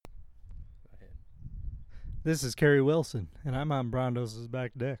This is Kerry Wilson, and I'm on Brondo's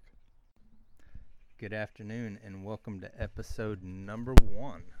back deck. Good afternoon, and welcome to episode number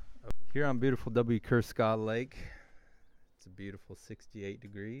 1. Here on beautiful W. Kerscott Lake, it's a beautiful 68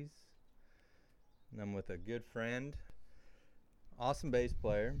 degrees. And I'm with a good friend, awesome bass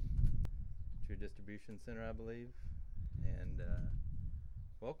player, at your distribution center, I believe. And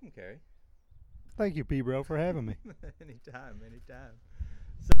welcome, Kerry. Thank you, P-Bro, for having me. Anytime.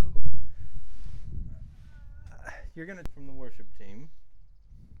 So, you're going to from the worship team.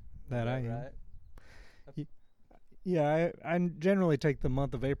 That I am. Right? Yeah, I generally take the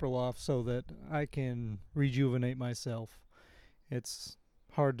month of April off so that I can rejuvenate myself. It's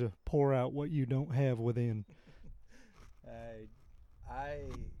hard to pour out what you don't have within. I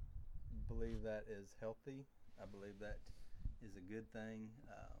believe that is healthy. I believe that is a good thing.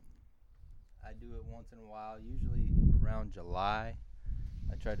 I do it once in a while, usually around July.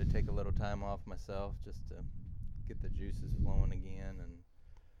 I try to take a little time off myself just to get the juices flowing again. And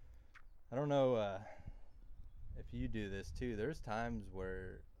I don't know if you do this too. There's times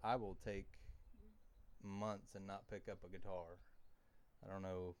where I will take months and not pick up a guitar. I don't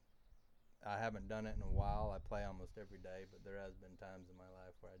know. I haven't done it in a while. I play almost every day, but there has been times in my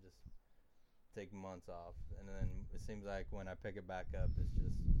life where I just take months off, and then it seems like when I pick it back up, it's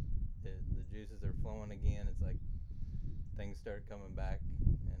just the juices are flowing again. It's like things start coming back,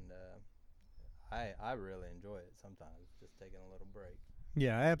 and I really enjoy it sometimes, just taking a little break.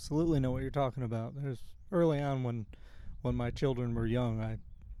 Yeah, I absolutely know what you're talking about. There's early on when my children were young, I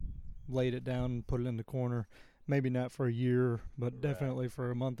laid it down and put it in the corner. Maybe not for a year, but Right. Definitely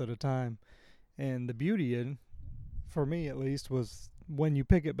for a month at a time. And the beauty in, for me at least, was when you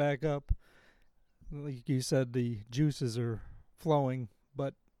pick it back up, like you said, the juices are flowing,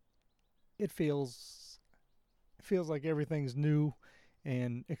 but it feels like everything's new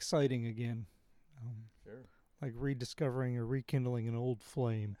and exciting again. Sure. Like rediscovering or rekindling an old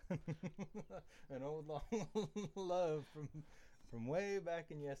flame. An old long love from way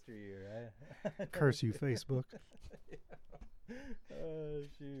back in yesteryear. Curse you, Facebook. Yeah. Oh,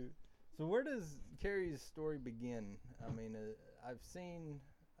 shoot. So where does Kerry's story begin? I mean, I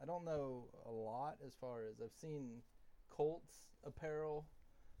don't know a lot as far as I've seen Colts apparel.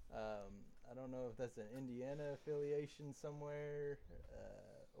 I don't know if that's an Indiana affiliation somewhere,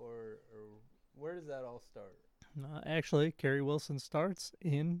 or where does that all start? Actually, Kerry Wilson starts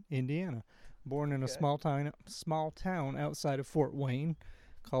in Indiana. Born in a small town outside of Fort Wayne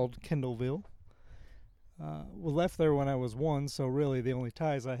called Kendallville. We left there when I was 1, so really the only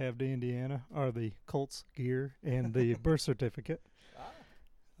ties I have to Indiana are the Colts gear and the birth certificate.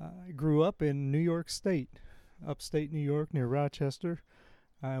 I grew up in New York State, upstate New York near Rochester.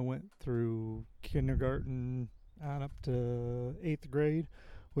 I went through kindergarten on up to 8th grade.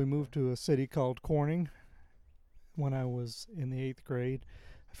 We moved to a city called Corning when I was in the 8th grade.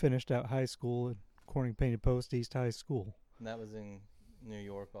 I finished out high school at Corning Painted Post East High School. And that was in New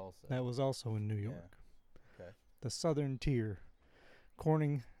York also. That was also in New York. Yeah. Okay. The southern tier.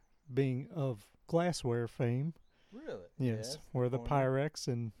 Corning being of glassware fame. Really? Yes, where the Pyrex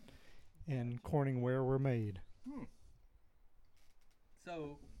and Corningware were made.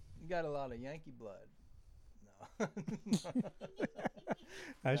 So, you got a lot of Yankee blood. No.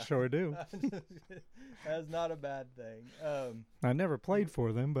 I sure do. That's not a bad thing. I never played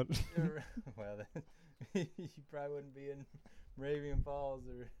for them, but Well, you probably wouldn't be in Moravian Falls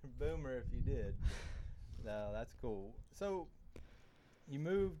or Boomer if you did. No, that's cool. So, you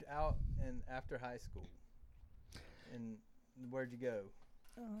moved out after high school. And where'd you go?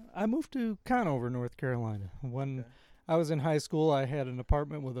 I moved to Conover, North Carolina. When I was in high school, I had an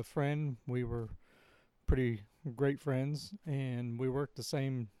apartment with a friend. We were pretty great friends, and we worked the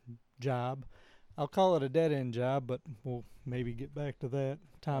same job. I'll call it a dead-end job, but we'll maybe get back to that.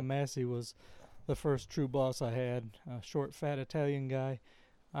 Tom Massey was the first true boss I had, a short, fat Italian guy.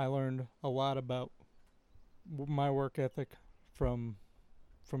 I learned a lot about my work ethic from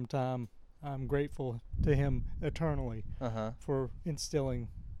Tom. I'm grateful to him eternally for instilling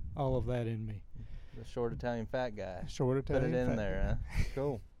all of that in me. The short Italian fat guy. Short Italian Put it in fat there, huh?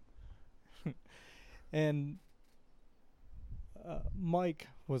 Cool. And Mike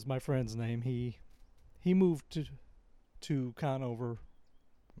was my friend's name. He moved to Conover,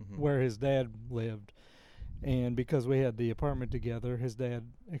 where his dad lived, and because we had the apartment together, his dad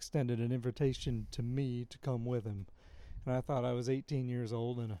extended an invitation to me to come with him. And I thought I was 18 years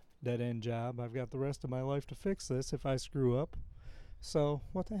old in a dead-end job. I've got the rest of my life to fix this if I screw up. So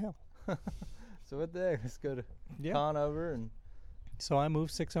what the hell? So what the heck? Let's go to Conover. And so I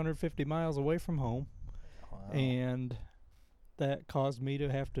moved 650 miles away from home. Wow. And that caused me to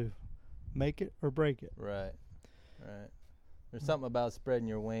have to make it or break it. Right. There's something about spreading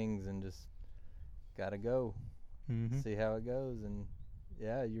your wings and just gotta go, Mm-hmm. see how it goes, and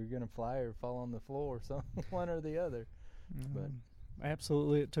yeah, you're gonna fly or fall on the floor, so one or the other. But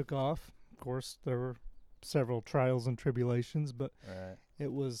Absolutely, it took off. Of course, there were several trials and tribulations, but right.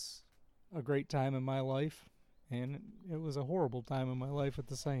 it was a great time in my life, and it was a horrible time in my life at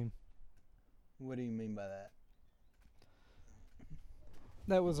the same. What do you mean by that?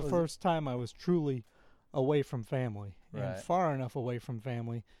 That was the Was first time I was truly away from family, and Right. far enough away from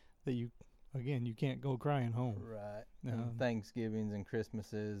family that you can't go crying home. Right. Um, And Thanksgivings and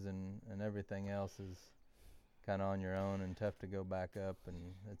Christmases and everything else is kind of on your own and tough to go back up,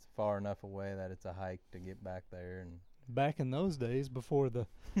 and it's far enough away that it's a hike to get back there. And Back in those days, before the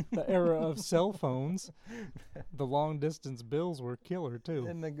era of cell phones, the long distance bills were killer too.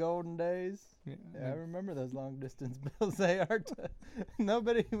 in the golden days, Yeah, yeah, I remember those long distance bills. They are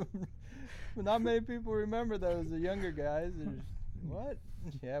nobody, not many people remember those. The younger guys, what?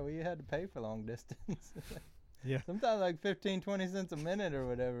 Yeah, we had to pay for long distance. Yeah. Sometimes like 15, 20 cents a minute or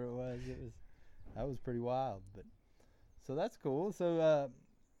whatever it was. That was pretty wild. But so that's cool. So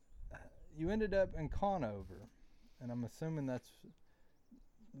you ended up in Conover, and I'm assuming that's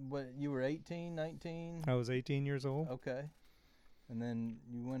what you were 18, 19. I was 18 years old. Okay. And then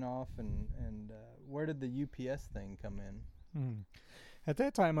you went off, and where did the UPS thing come in? Mm. At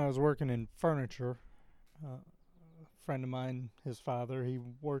that time, I was working in furniture. A friend of mine, his father, he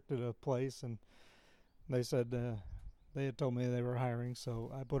worked at a place, and they said they had told me they were hiring,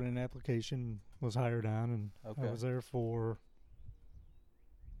 so I put in an application, was hired on, and Okay. I was there for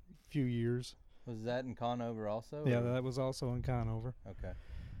a few years. Was that in Conover also? Yeah, or- that was also in Conover. Okay.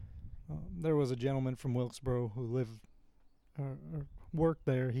 There was a gentleman from Wilkesboro who lived or worked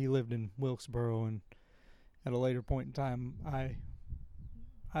there. He lived in Wilkesboro, and at a later point in time,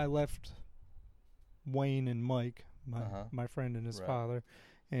 I left Wayne and Mike, my friend and his Right. father,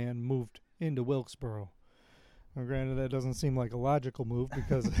 and moved into Wilkesboro. Now, granted, that doesn't seem like a logical move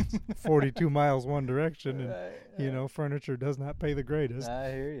because it's 42 miles one direction, and Right, furniture does not pay the greatest.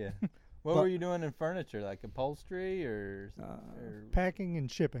 I hear you. What But- were you doing in furniture, like upholstery or? Packing and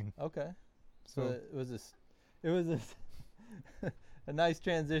shipping. Okay. So So it was a nice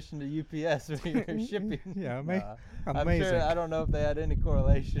transition to UPS when you were shipping. Yeah, Nah, I'm amazing. sure. I don't know if they had any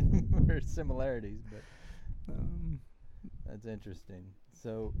correlation or similarities, but that's interesting.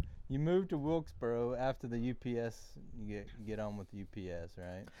 So you moved to Wilkesboro after the UPS. You get on with UPS,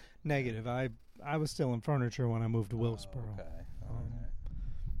 right? Negative. I was still in furniture when I moved to Wilkesboro. Oh, okay. All Um, right.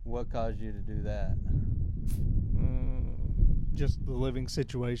 What caused you to do that? Just the living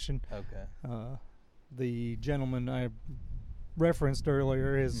situation. Okay. The gentleman I referenced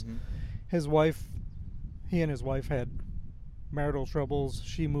earlier, Mhm. his wife, he and his wife had marital troubles.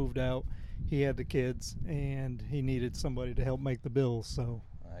 She moved out. He had the kids, and he needed somebody to help make the bills. So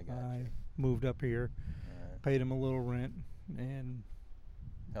I got I you. moved up here, All right. paid him a little rent, and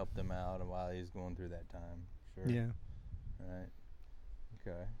Helped him out while he was going through that time. Sure. yeah. Right.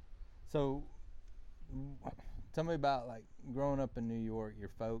 Okay. So, tell me about like growing up in New York. Your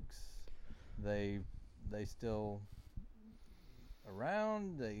folks, they still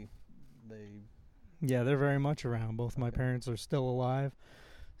around? They Yeah, they're very much around. Both my Okay. parents are still alive,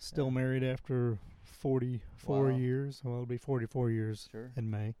 still Yeah. married after 44 Wow. years. Well, it'll be 44 years Sure. in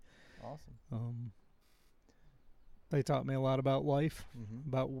May. Awesome. They taught me a lot about life, Mm-hmm.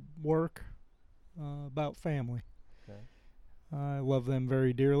 about work, about family. Okay. I love them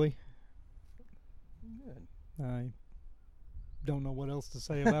very dearly. Good. I don't know what else to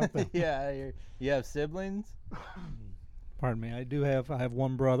say about them. Yeah. You have siblings? Pardon me. I have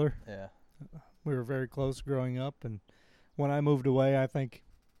one brother. Yeah. We were very close growing up, and when I moved away, I think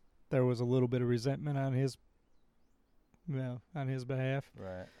there was a little bit of resentment on his behalf.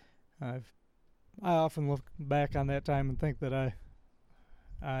 Right. I often look back on that time and think that I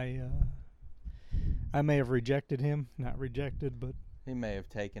may have rejected him. Not rejected, but He may have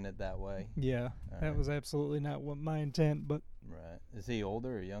taken it that way. yeah, All that right. was absolutely not what my intent. But Right. Is he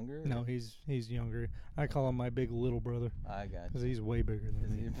older or younger? no, he's younger. I call him my big little brother I got because you. he's way bigger than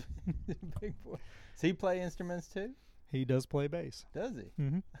Is me. he a big boy? Does he play instruments too? He does play bass. Does he?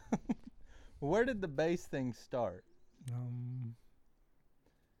 Mm-hmm. Where did the bass thing start?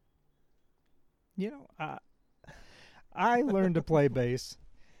 I learned to play bass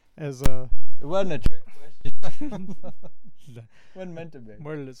as a. It wasn't a trick question. Wasn't meant to be.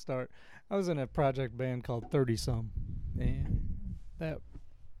 Where did it start? I was in a project band called 30 Some, and that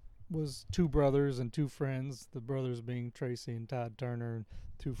was two brothers and two friends. The brothers being Tracy and Todd Turner, and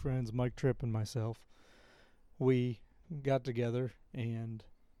two friends, Mike Tripp and myself. We got together and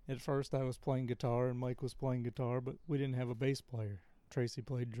At first, I was playing guitar and Mike was playing guitar, but we didn't have a bass player. Tracy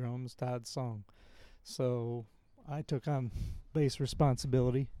played drums, Todd sung. So I took on bass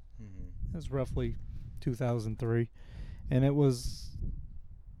responsibility. Mm-hmm. It was roughly 2003, and it was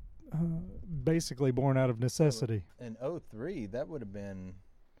basically born out of necessity. In 03, that would have been,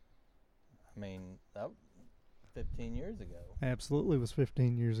 I mean, that 15 years ago. Absolutely was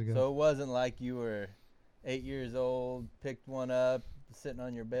 15 years ago. So it wasn't like you were 8 years old, picked one up, sitting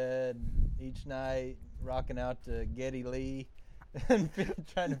on your bed each night, rocking out to Geddy Lee, and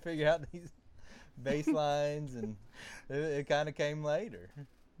trying to figure out these bass lines, and it kind of came later.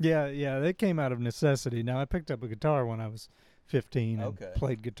 Yeah, it came out of necessity. Now, I picked up a guitar when I was 15 and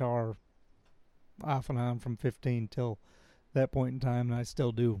played guitar off and on from 15 till that point in time, and I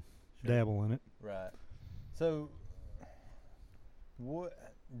still do dabble in it. Right. So,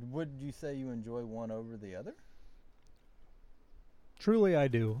 would you say you enjoy one over the other? Truly, I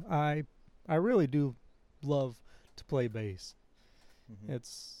do. I really do love to play bass. Mm-hmm.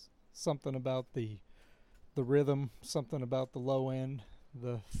 It's something about the rhythm, something about the low end,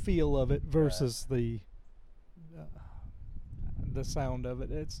 the feel of it versus the sound of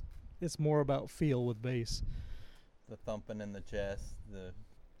it. It's more about feel with bass. The thumping in the chest,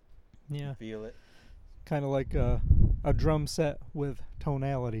 you feel it. Kind of like a drum set with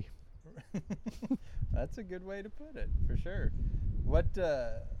tonality. That's a good way to put it, for sure. What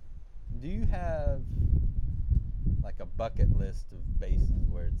do you have, like a bucket list of basses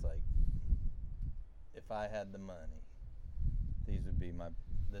where it's like, if I had the money,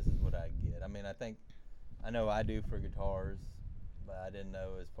 this is what I'd get? I mean, I know I do for guitars, but I didn't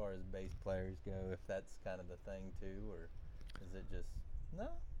know as far as bass players go if that's kind of the thing too, or is it just, no?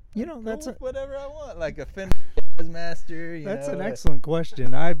 Cool, that's whatever I want, like a Fender Jazzmaster. That's an excellent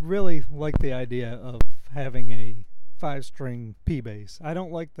question. I really like the idea of having a 5-string P bass. I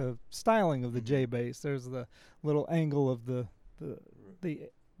don't like the styling of the J bass. There's the little angle of the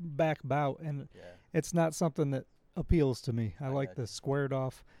back bout, and it's not something that appeals to me. I like the squared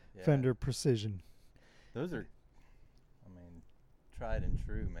off Fender Precision. Those are, I mean, tried and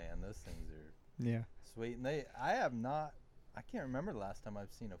true, man. Those things are sweet, and I can't remember the last time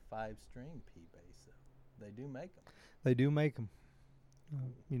I've seen a 5-string P bass. Though. They do make them. They do make them.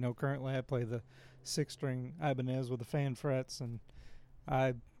 Currently I play the 6-string Ibanez with the fan frets, and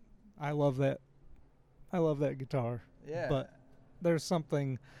I love that. I love that guitar. Yeah. But there's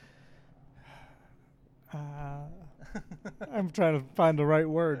something. I'm trying to find the right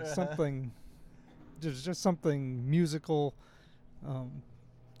word. Something. There's just something musical,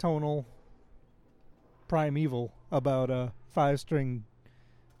 tonal, primeval about a 5-string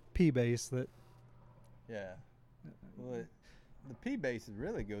P bass that. Yeah. Well, the P bass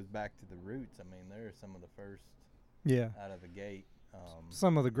really goes back to the roots. I mean, they're some of the first. Out of the gate.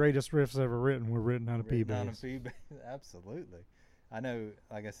 Some of the greatest riffs ever written were written on a P bass. On a P bass, absolutely. I know,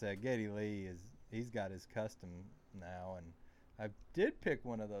 like I said, Geddy Lee he's got his custom now, and I did pick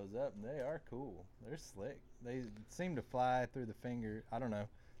one of those up, and they are cool. They're slick. They seem to fly through the finger. I don't know.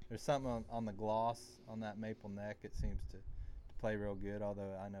 There's something on the gloss on that maple neck. It seems to play real good,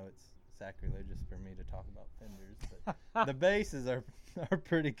 although I know it's sacrilegious for me to talk about Fenders, but the basses are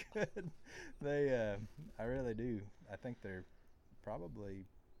pretty good. They I really do. I think they're probably,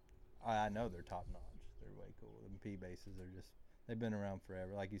 I know they're top notch. They're way cool. The P basses they've been around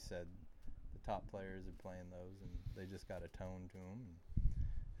forever. Like you said, the top players are playing those, and they just got a tone to them. And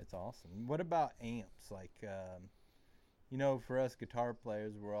it's awesome. What about amps? Like, for us guitar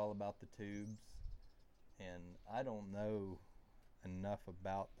players, we're all about the tubes, and I don't know enough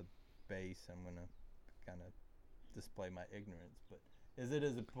about the bass. I'm going to kind of display my ignorance, but is it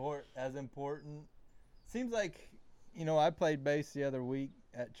as important? Seems like, I played bass the other week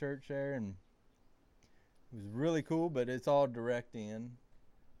at church there, and it was really cool, but it's all direct in,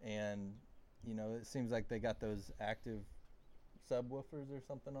 and it seems like they got those active subwoofers or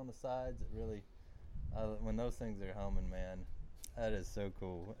something on the sides. It really, when those things are humming, man, that is so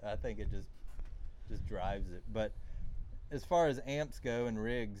cool. I think it just drives it. But as far as amps go and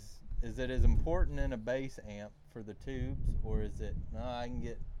rigs, is it as important in a bass amp for the tubes, or is it, no, I can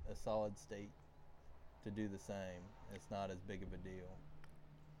get a solid state to do the same? It's not as big of a deal.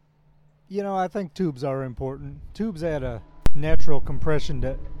 I think tubes are important. Tubes add a natural compression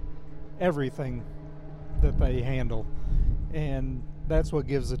to everything that they handle, and that's what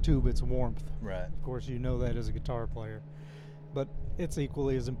gives a tube its warmth. Right. Of course, you know that as a guitar player, but it's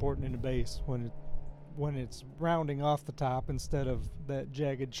equally as important in a bass when it's rounding off the top instead of that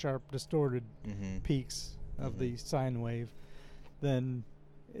jagged, sharp, distorted peaks of the sine wave. Then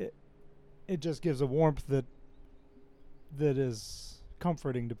it just gives a warmth that is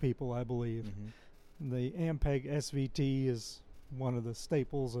comforting to people, I believe. The Ampeg SVT is one of the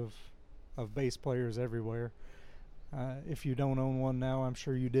staples of bass players everywhere. If you don't own one now, I'm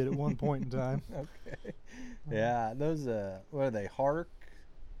sure you did at one point in time. Okay. Yeah, those what are they? Hark?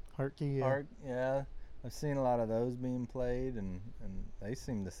 Harkey. Yeah. Hark. Yeah, I've seen a lot of those being played, and they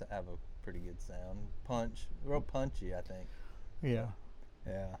seem to have a pretty good sound. Punch, real punchy, I think. Yeah.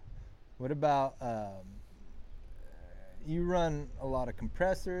 Yeah. What about you run a lot of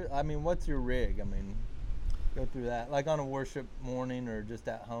compressor? I mean, what's your rig? I mean, go through that. Like on a worship morning or just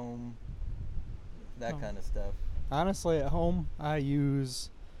at home, that kind of stuff. Honestly, at home, I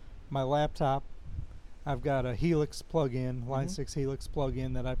use my laptop. I've got a Helix plug-in, Line 6 Helix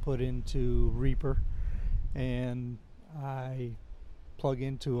plug-in that I put into Reaper, and I plug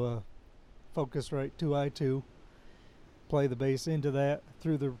into a Focusrite 2i2, play the bass into that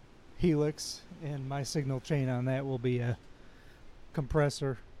through the Helix, and my signal chain on that will be a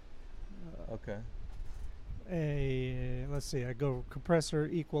compressor. Okay. Let's see, I go compressor,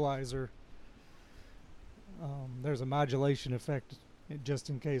 equalizer. There's a modulation effect just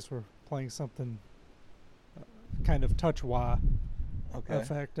in case we're playing something kind of touch wah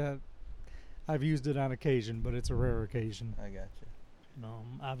effect. I've used it on occasion, but it's a rare occasion. I got you.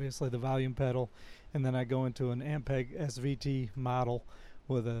 Obviously the volume pedal, and then I go into an Ampeg SVT model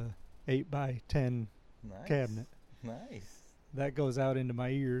with a 8x10 cabinet. Nice. That goes out into my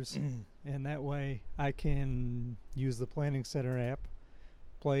ears, and that way I can use the Planning Center app,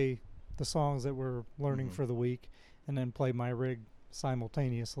 play the songs that we're learning for the week, and then play my rig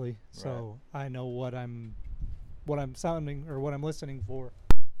simultaneously. So I know what I'm sounding or what I'm listening for,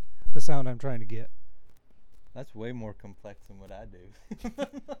 the sound I'm trying to get. That's way more complex than what I do.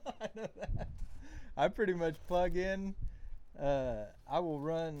 I know that. I pretty much plug in. I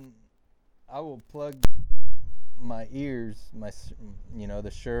will plug my ears,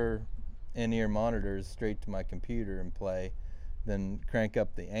 the Shure in-ear monitors straight to my computer and play, then crank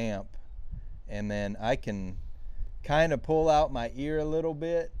up the amp, and then I can kind of pull out my ear a little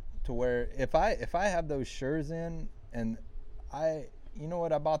bit to where if I have those Shures in, and I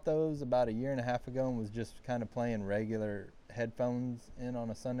bought those about a year and a half ago and was just kind of playing regular headphones in on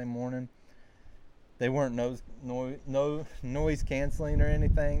a Sunday morning. They weren't no noise canceling or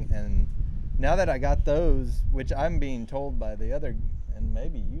anything, and now that I got those, which I'm being told by the other, and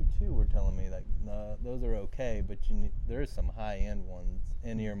maybe you too were telling me, like, no, those are okay, but there's some high-end ones,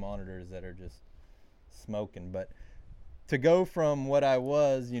 in-ear monitors that are just smoking. But to go from what I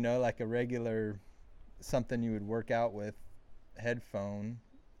was, like a regular, something you would work out with, headphone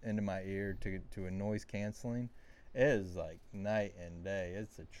into my ear to a noise canceling, is like night and day.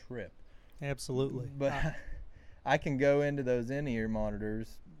 It's a trip. Absolutely. But I can go into those in-ear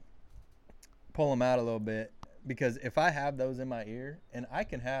monitors, pull them out a little bit, because if I have those in my ear, and I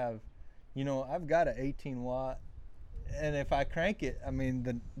can have, I've got an 18 watt, and if I crank it, I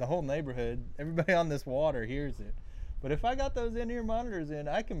mean, the whole neighborhood, everybody on this water hears it. But if I got those in-ear monitors in,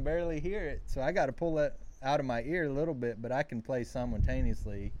 I can barely hear it. So I got to pull that out of my ear a little bit, but I can play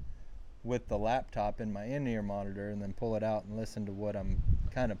simultaneously with the laptop in my in-ear monitor and then pull it out and listen to what I'm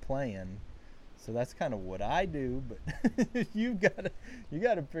kind of playing. So that's kind of what I do, but you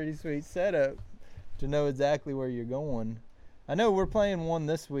got a pretty sweet setup to know exactly where you're going. I know we're playing one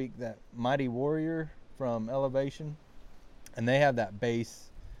this week, that Mighty Warrior from Elevation, and they have that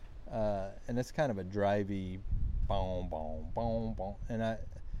bass, and it's kind of a drivey, boom, boom, boom, boom, and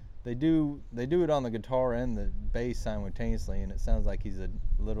they do it on the guitar and the bass simultaneously, and it sounds like he's a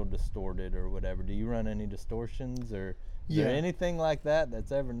little distorted or whatever. Do you run any distortions, or is there anything like that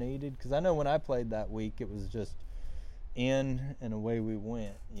that's ever needed? Because I know when I played that week, it was just in and away we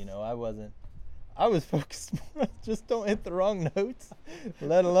went. I was focused more on just don't hit the wrong notes,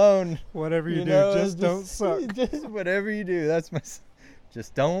 let alone whatever you do, just don't suck. Just whatever you do,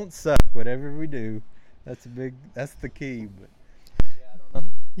 just don't suck. Whatever we do, that's the key. But yeah, I don't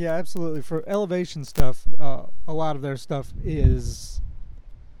know. Yeah, absolutely. For Elevation stuff, a lot of their stuff is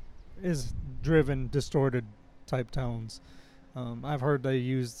driven, distorted type tones. I've heard they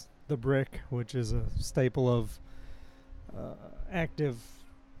use the Brick, which is a staple of active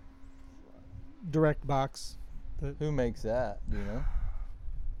direct box. Who makes that? Do you know?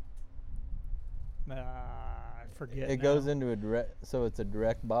 I forget. It goes into a direct, so it's a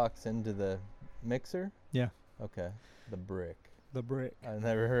direct box into the mixer? Yeah. Okay. The Brick. The Brick. I've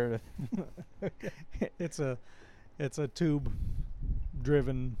never heard of it. It's a tube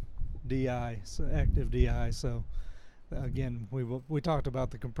driven DI, so active DI. So again, we talked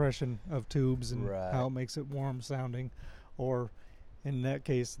about the compression of tubes and how it makes it warm sounding, or In that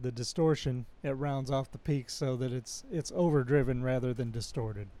case, the distortion, it rounds off the peaks so that it's overdriven rather than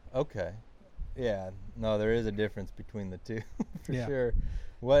distorted. Okay. Yeah. No, there is a difference between the two for Yeah. sure.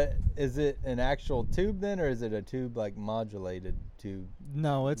 What is it? An actual tube then, or is it a tube like modulated tube?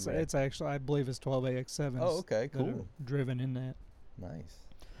 No, it's Right. it's actually, I believe it's 12AX7s. Oh, okay, that are cool. driven in that. Nice.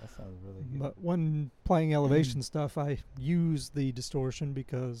 That sounds really good. But when playing elevation stuff, I use the distortion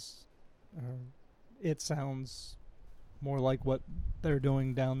because it sounds more like what they're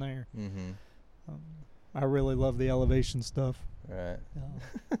doing down there. Mm-hmm. I really love the elevation stuff. Right.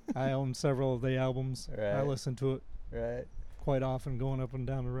 I own several of the albums. I Right. listen to it Right. quite often going up and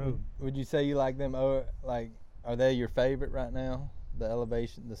down the road. Would you say you like them? Or like, are they your favorite right now? The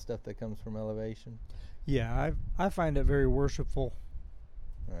elevation, the stuff that comes from elevation. Yeah, I find it very worshipful.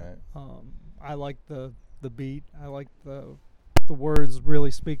 Right. I like the beat. I like the words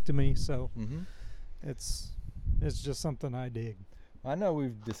really speak to me. So Mm-hmm. it's just something I dig. I know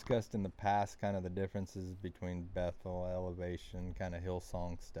we've discussed in the past kind of the differences between Bethel, elevation, kind of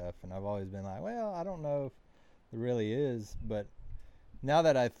Hillsong stuff, and I've always been like, well, I don't know if there really is, but now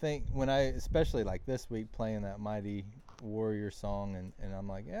that I think, when I, especially like this week playing that Mighty Warrior song, and I'm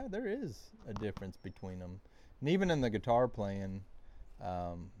like, yeah, there is a difference between them. And even in the guitar playing,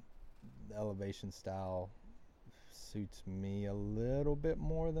 the elevation style suits me a little bit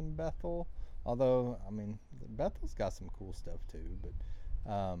more than Bethel. Although, I mean, Bethel's got some cool stuff too.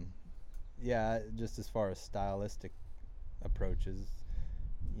 But, yeah, just as far as stylistic approaches,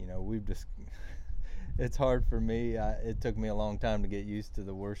 you know, we've just, it's hard for me. It took me a long time to get used to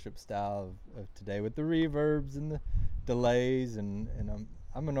the worship style of today with the reverbs and the delays. And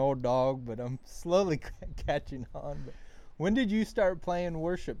I'm an old dog, but I'm slowly catching on. But when did you start playing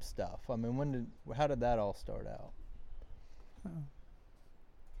worship stuff? I mean, how did that all start out?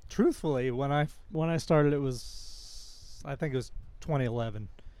 Truthfully, when I started, it was, I think it was 2011,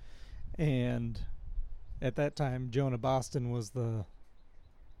 and at that time Jonah Boston was the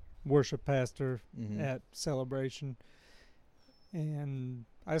worship pastor Mm-hmm. at Celebration, and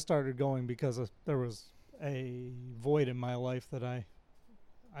I started going because there was a void in my life that I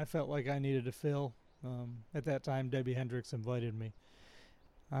felt like I needed to fill. At that time, Debbie Hendricks invited me.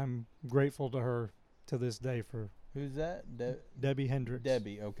 I'm grateful to her to this day for Who's that? Debbie Hendricks.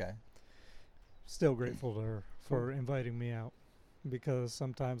 Debbie, okay. Still grateful to her for inviting me out, because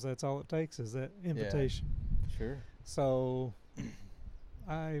sometimes that's all it takes is that invitation. Sure. So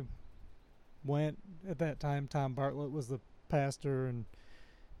I went. At that time, Tom Bartlett was the pastor, and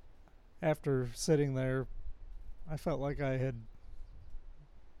after sitting there, I felt like I had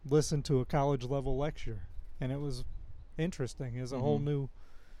listened to a college level lecture, and it was interesting. It was a whole new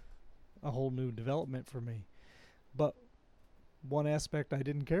development for me. But one aspect I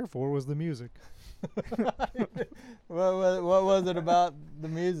didn't care for was the music. What was it about the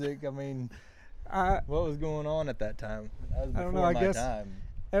music? I mean, I what was going on at that time? That was I don't before know, I my guess time.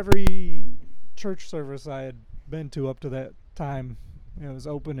 every church service I had been to up to that time, it was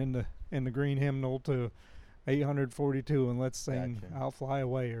open in the green hymnal to 842, and let's sing Gotcha. "I'll Fly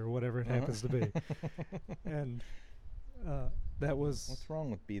Away" or whatever it happens to be. And that was What's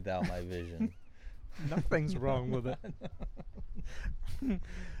wrong with "Be Thou My Vision"? nothing's wrong with it.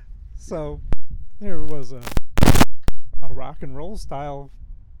 So there was a rock and roll style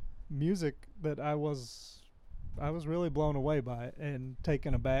music that I was really blown away by it and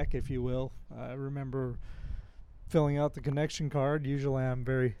taken aback, if you will. I remember filling out the connection card. Usually I'm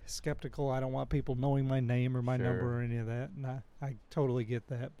very skeptical. I don't want people knowing my name or my Sure. number or any of that, and I totally get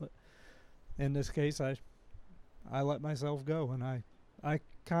that. But in this case, I let myself go, and I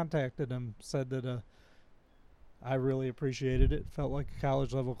contacted them, said that I really appreciated it. Felt like a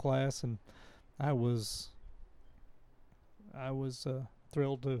college level class, and I was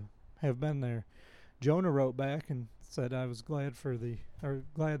thrilled to have been there. Jonah wrote back and said I was glad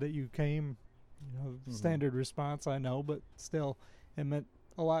that you came. You know, standard response, I know, but still, it meant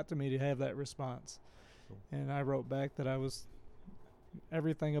a lot to me to have that response. Cool. And I wrote back that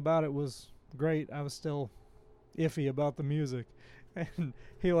everything about it was great. I was still iffy about the music. And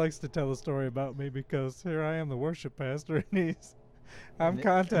he likes to tell a story about me because here I am, the worship pastor, and I'm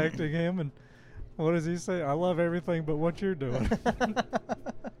contacting him, and what does he say? I love everything but what you're doing.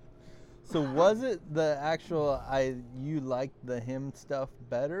 So was it the actual you liked the hymn stuff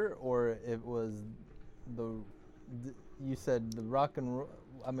better, or it was you said the rock and roll?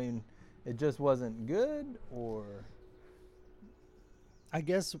 I mean, it just wasn't good, or? I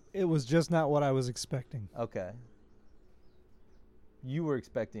guess it was just not what I was expecting. Okay. You were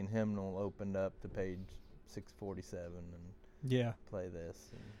expecting hymnal opened up to page 647 and Yeah. play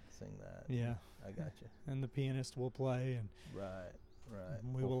this and sing that. Yeah. I got you. And the pianist will play, and Right. Right.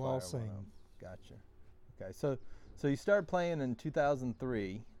 We We'll will all fire one sing. up. Gotcha. Okay, so you started playing in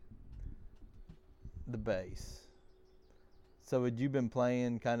 2003, the bass. So had you been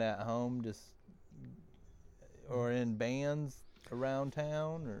playing kind of at home, just or in bands around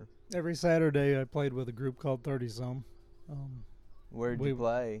town, or Every Saturday I played with a group called 30 Some. where'd we- you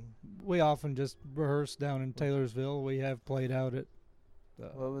play? We often just rehearse down in Taylorsville. We have played out at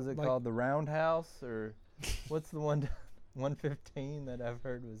What was it like- called? The Roundhouse, or what's the one 115 that I've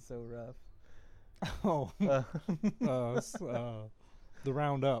heard was so rough? Oh, the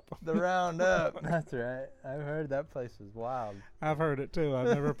Roundup. The Roundup. That's right. I've heard that place was wild. I've heard it too. I've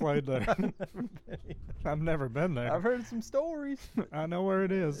never played there. I've never been either. I've never been there. I've heard some stories. I know where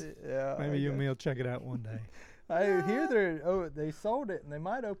it is. Yeah. Maybe you and okay. me will check it out one day. I hear they sold it and they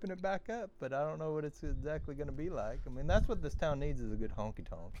might open it back up, but I don't know what it's exactly going to be like. I mean, that's what this town needs is a good honky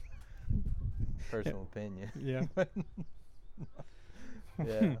tonk. Personal opinion. Yeah.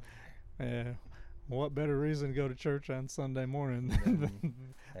 Yeah. Yeah. What better reason to go to church on Sunday morning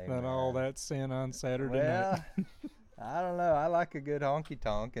than all that sin on Saturday Well, night? I don't know. I like a good honky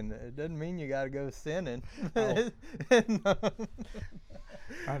tonk, and it doesn't mean you got to go sinning. Oh.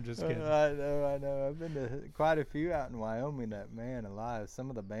 I'm just kidding. I know. I've been to quite a few out in Wyoming. That man alive, some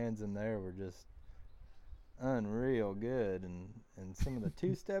of the bands in there were just unreal good, and some of the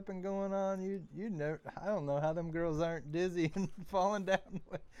two-stepping going on. You never. I don't know how them girls aren't dizzy and falling down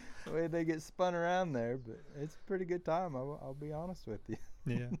the way they get spun around there, but it's a pretty good time. I'll be honest with you.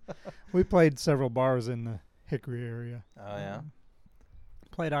 Yeah. We played several bars in the Hickory area. Oh yeah.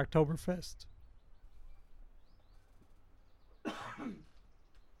 Played Oktoberfest.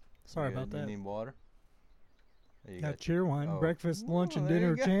 Sorry You about good? that. You need water? Or you Got got- Cheerwine, oh. breakfast, lunch, Oh, and there you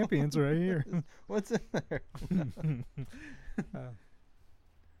dinner go. champions right here. What's in there?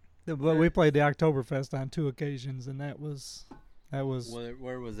 But we played the Oktoberfest on 2 occasions, and that was Where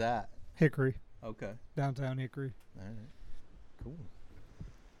was that? Hickory, Okay. downtown Hickory. All right. Cool.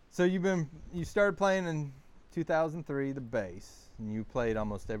 So you started playing in 2003 the bass, and you played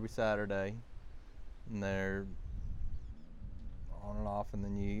almost every Saturday, and they're on and off, and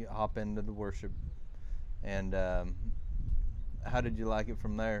then you hop into the worship. And how did you like it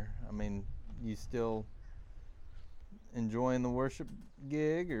from there? I mean, you still enjoying the worship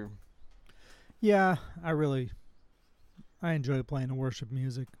gig, or? Yeah, I enjoy playing the worship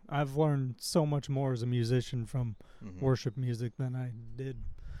music. I've learned so much more as a musician from Mhm. worship music than I did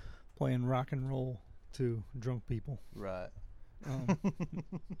playing rock and roll to drunk people. Right. Um,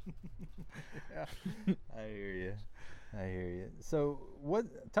 Yeah, I hear you. So,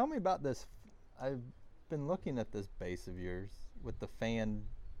 tell me about this. I've been looking at this bass of yours with the fan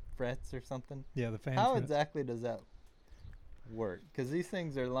frets or something. yeah, the fan. How frets. exactly does that work? Because these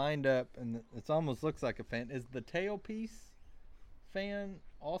things are lined up, and it almost looks like a fan. Is the tailpiece fan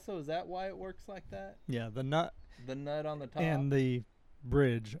also? Is that why it works like that? Yeah, the nut The nut on the top. and the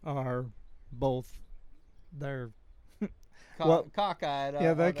bridge are both. They're Cockeyed.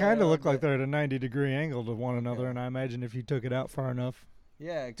 yeah, they kind of look like that. they're at a 90-degree angle to one another, Yeah. and I imagine if you took it out far enough.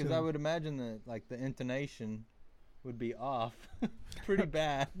 Yeah, because to- I would imagine that like the intonation would be off pretty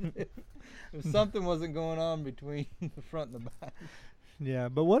bad if something wasn't going on between the front and the back. Yeah,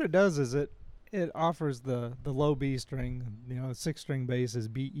 but what it does is it offers the low B string. You know, 6-string bass is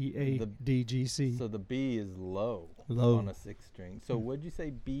B E A D G C. So the B is low, Low. on a 6 string. So what'd you say?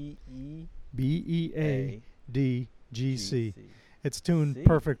 B E B E A A D G C. C. It's tuned C.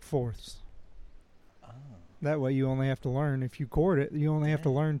 perfect fourths. Oh, That way you only have to learn, if you chord it, you only have to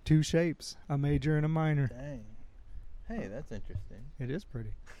Dang. learn 2 shapes, a major and a minor. dang. Hey, that's interesting. It is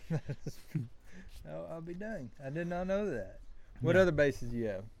pretty. I'll be dang. I did not know that. What Yeah. other basses you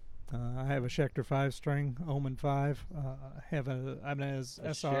have? I have a Schecter 5-string, Omen 5. I have a Ibanez A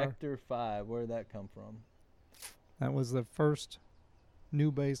SR. Schecter 5. Where'd that come from? That was the first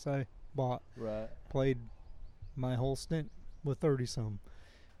new bass I bought. Right. Played my whole stint with 30 some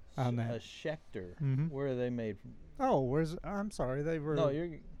on A that. Schecter. Mhm. Where are they made from? Oh, I'm sorry, they were No, you're.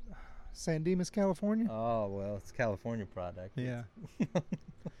 San Dimas, California. Oh well, it's a California product. Yeah,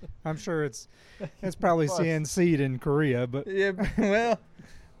 I'm sure it's probably Plus. CNC'd in Korea, but Yeah. Well,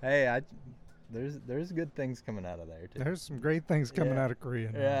 hey, there's good things coming out of there too. there's some great things coming Yeah. out of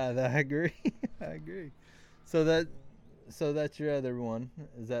Korea now. Yeah, I agree. I agree. So that's your other one.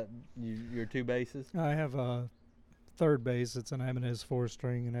 Is that your 2 basses? I have a third bass. It's an Ibanez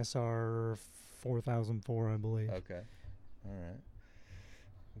 4-string, an SR 4004, I believe. Okay. All right.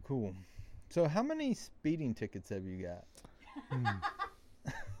 Cool. So how many speeding tickets have you got?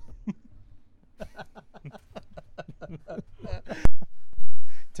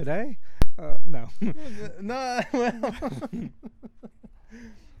 Today? No. No. Well.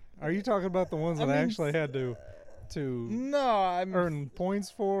 Are you talking about the ones that I actually had to No, I'm earn points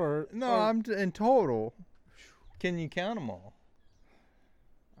for? Or, no, or, I'm in total. Can you count them all?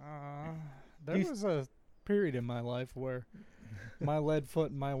 There was a period in my life where my lead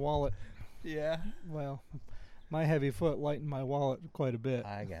foot and my wallet, Yeah. well, my heavy foot lightened my wallet quite a bit.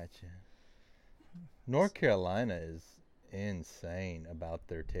 I got you. North Carolina is insane about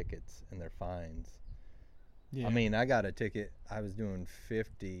their tickets and their fines. Yeah. I mean, I got a ticket. I was doing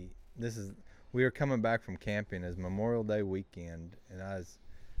 50. We were coming back from camping as Memorial Day weekend, and I was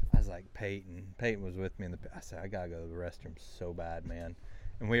like, Peyton was with me I said, I gotta go to the restroom so bad, man.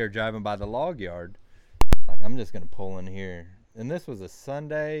 And we were driving by the log yard. Like, I'm just gonna pull in here. And this was a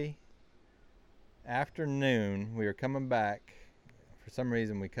Sunday afternoon. We were coming back. For some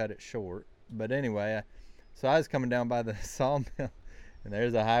reason, we cut it short. But anyway, so I was coming down by the sawmill, and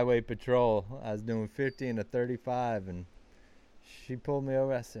there's a highway patrol. I was doing 50 and a 35, and she pulled me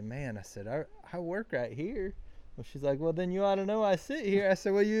over. I said, man, I work right here. Well, she's like, well, then you ought to know I sit here. I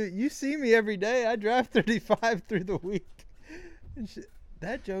said, well, you see me every day. I drive 35 through the week. And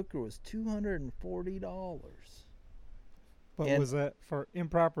that joker was $240. But was that for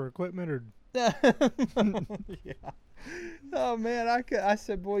improper equipment or? Yeah. Oh man, I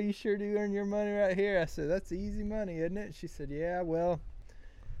said, boy, you sure do earn your money right here. I said, that's easy money, isn't it? She said, yeah, well,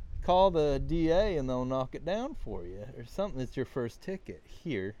 call the DA and they'll knock it down for you or something. It's your first ticket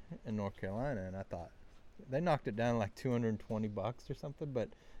here in North Carolina. And I thought, they knocked it down like $220 or something, but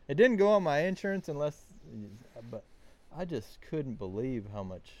it didn't go on my insurance but I just couldn't believe how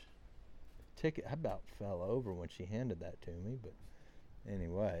much ticket. I about fell over when she handed that to me, but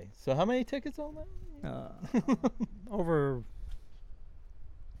anyway. So how many tickets on that? Over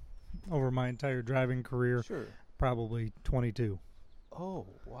my entire driving career, Sure. probably 22. Oh,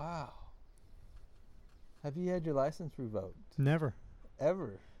 wow. Have you had your license revoked? Never.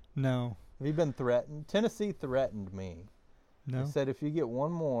 Ever? No. Have you been threatened? Tennessee threatened me. No. They said, if you get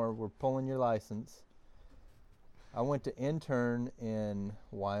one more, we're pulling your license. I went to intern in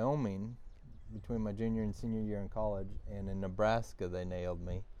Wyoming between my junior and senior year in college, and in Nebraska they nailed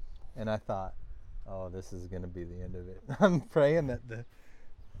me. And I thought, oh, this is going to be the end of it. I'm praying that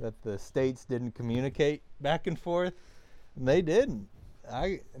the states didn't communicate back and forth, and they didn't.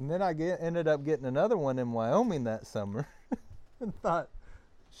 And then I ended up getting another one in Wyoming that summer, and thought,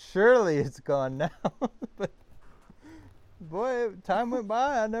 surely it's gone now. But boy, time went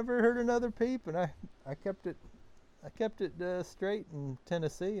by. I never heard another peep, and I kept it straight in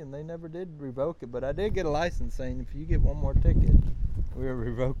Tennessee, and they never did revoke it. But I did get a license saying, if you get one more ticket, we're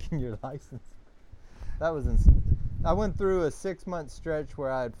revoking your license. That was I went through a 6-month stretch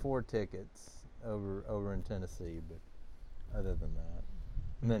where I had 4 tickets over in Tennessee, but other than that,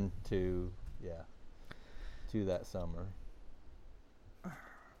 and then 2 that summer.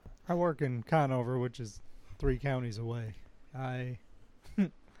 I work in Conover, which is 3 counties away.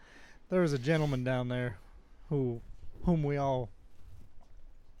 There was a gentleman down there whom we all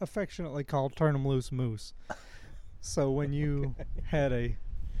affectionately called Turn 'em Loose Moose. So when you had a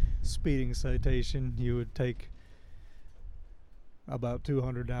speeding citation, you would take about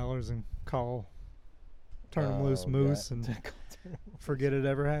 $200 and call Turn 'em Loose Moose and forget it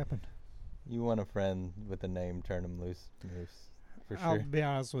ever happened. You want a friend with the name Turn 'em Loose Moose, for sure. I'll be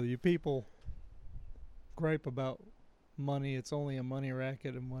honest with you. People gripe about money. It's only a money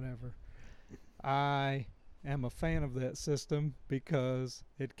racket and whatever. I am a fan of that system because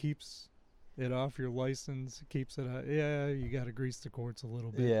it keeps it off your license. It keeps it out. Yeah, you got to grease the courts a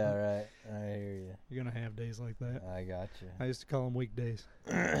little bit. Yeah, right. I hear you. You're going to have days like that. I got you. I used to call them weekdays.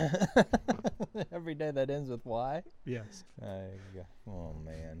 Every day that ends with Y? Yes. Oh,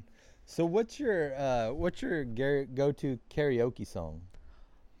 man. So what's your go-to karaoke song?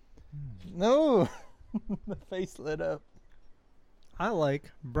 No. The face lit up. I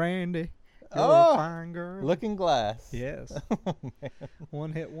like Brandy. You're Oh, a fine girl. Looking Glass. Yes. Oh, man.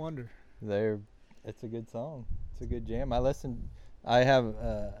 One hit wonder. It's a good song. It's a good jam. I have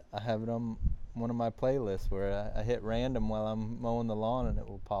it on one of my playlists where I hit random while I'm mowing the lawn and it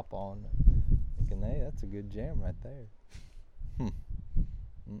will pop on. Thinking, hey, that's a good jam right there.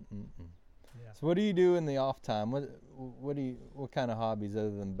 Yeah. So what do you do in the off time? What kind of hobbies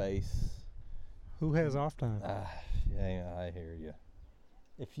other than bass? Who has off time? Yeah, I hear you.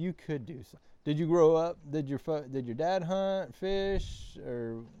 If you could do so, did you grow up? Did your dad hunt, fish,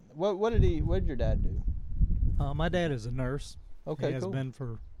 or what did your dad do? My dad is a nurse. Okay, he has cool. been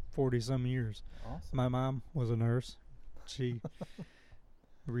for 40-some years. Awesome. My mom was a nurse. She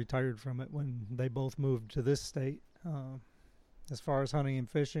retired from it when they both moved to this state. As far as hunting and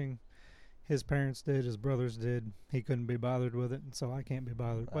fishing, His parents did, his brothers did. He couldn't be bothered with it, and so I can't be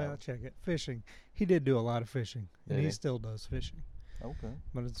bothered. Well, Oh. check it. Fishing. He did do a lot of fishing, and Did he he? still does fishing. Okay.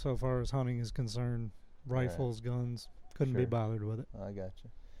 But so far as hunting is concerned, Right. rifles, guns, couldn't be Sure. bothered with it. I got you.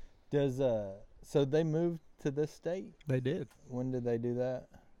 Does so they moved to this state? They did. When did they do that?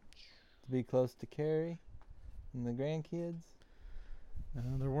 To be close to Carrie and the grandkids?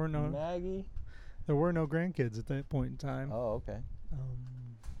 There were no Maggie? grandkids at that point in time. Oh, okay.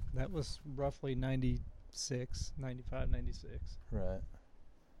 That was roughly 96, 95, 96. Right.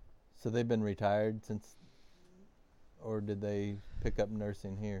 So they've been retired since, or did they pick up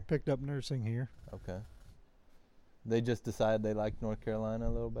nursing here? Picked up nursing here. Okay. They just decided they liked North Carolina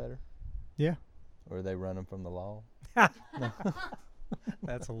a little better? Yeah. Or are they running from the law?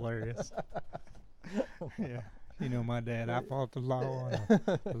 That's hilarious. Yeah. You know my dad, I fought the law on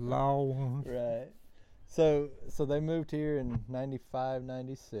the law won. Right. So they moved here in 95,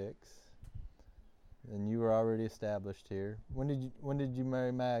 96. And you were already established here. When did you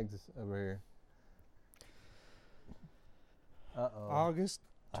marry Mags over here? Uh-oh. August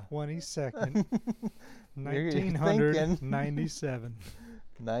 22nd, You're thinking. 1997.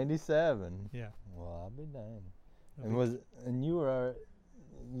 97. Yeah. Well, I'll be damned. And you were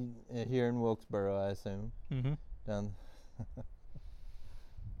here in Wilkesboro, I assume. Mm-hmm. Down. I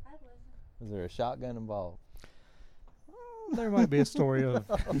wasn't. Was there a shotgun involved? There might be a story of.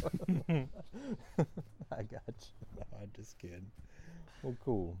 I got you. No, I'm just kidding. Well,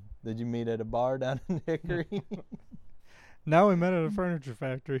 cool. Did you meet at a bar down in Hickory? No, we met at a furniture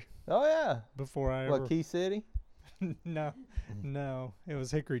factory Oh yeah. before I What, ever. Key City? No, it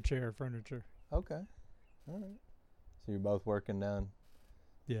was Hickory chair furniture. Okay. All right. So you're both working down.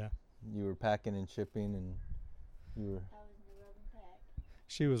 Yeah, You were packing and shipping, and you were I was in the rub and pack.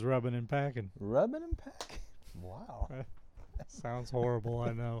 she was rubbing and packing. rubbing and packing. Wow. Sounds horrible,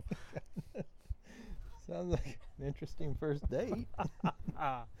 I know. Sounds like an interesting first date.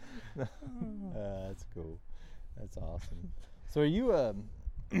 Ah. That's cool. That's awesome. So are you a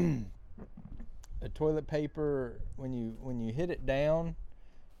toilet paper when you hit it down?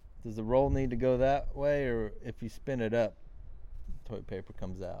 Does the roll need to go that way, or if you spin it up, toilet paper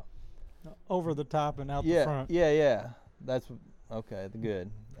comes out? Over the top and out yeah, the front. yeah. That's okay. Good.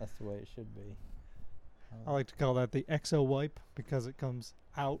 That's the way it should be. I like to call that the exo wipe because it comes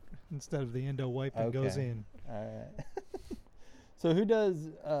out instead of the endo wipe and goes Okay. in. All right. So who does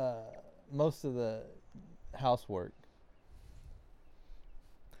most of the housework?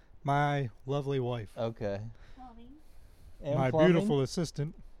 My lovely wife, Okay. Plumbing. And my plumbing? beautiful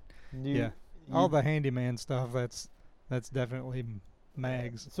assistant. Do you- Yeah. you- All the handyman stuff. That's definitely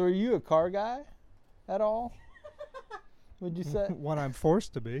Mags. So are you a car guy at all? Would you say? When I'm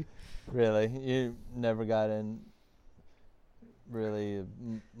forced to be. Really? You never got in really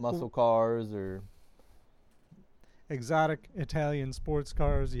muscle cars or Exotic Italian sports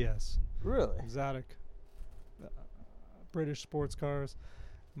cars, yes. really? Exotic British sports cars.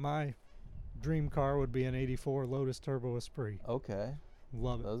 My dream car would be an 84 Lotus Turbo Esprit. Okay.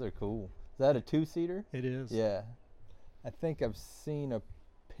 Love it. Those are cool. Is that a two-seater? It is. Yeah. I think I've seen a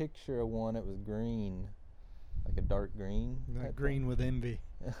picture of one. It was green, like a dark green. type Green with envy.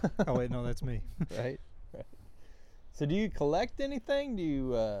 thing. Oh, wait, no, that's me. Right. So do you collect anything? Do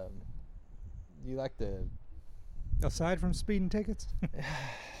you like to? Aside from speeding tickets,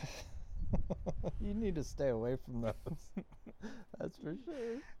 You need to stay away from those. That's for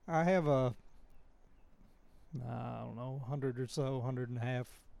sure. I have I don't know, 100 or so, 100 and a half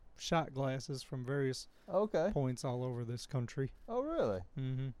shot glasses from various Okay. points all over this country. Oh, really?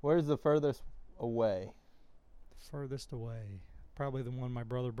 Mm-hmm. Where's the furthest away? Furthest away, probably the one my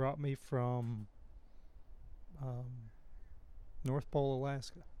brother brought me from North Pole,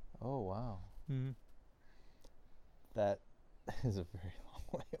 Alaska. Oh, wow. Mm-hmm. That is a very long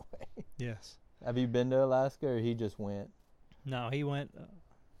way away. Yes. Have you been to Alaska, or he just went? No, he went.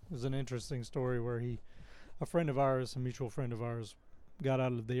 It was an interesting story where a friend of ours, a mutual friend of ours, got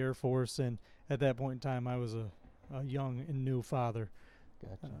out of the Air Force, and at that point in time, I was a young and new father.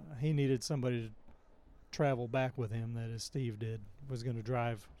 Gotcha. He needed somebody to travel back with him. That is, Steve was going to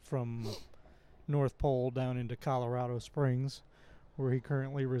drive from North Pole down into Colorado Springs, where he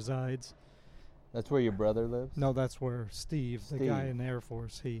currently resides. That's where your brother lives? No, that's where Steve, the guy Steve. in the Air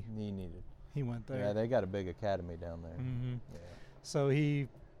Force, he He needed. went there. Yeah, they got a big academy down there. Mm-hmm. Yeah. So he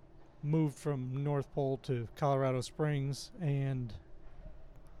moved from North Pole to Colorado Springs, and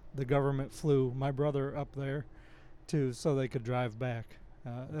the government flew my brother up there so they could drive back.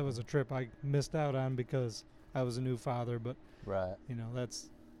 That was a trip I missed out on because I was a new father, but Right. that's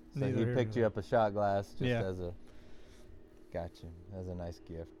So neither he here picked nor you up a shot glass just Yeah. as a. Gotcha. As a nice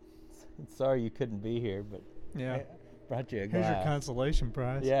gift. Sorry you couldn't be here, but Yeah. I brought you a Here's glass. your consolation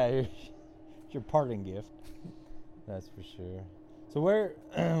prize. Yeah, here's your parting gift. That's for sure. So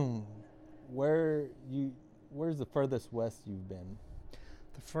where's the furthest west you've been?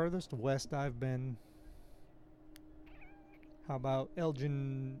 The furthest west I've been, how about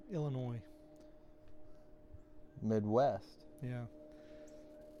Elgin, Illinois? Midwest. Yeah.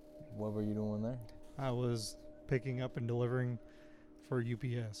 What were you doing there? I was picking up and delivering for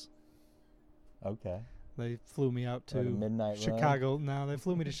UPS. Okay. They flew me out to What, a midnight run? Chicago. No, they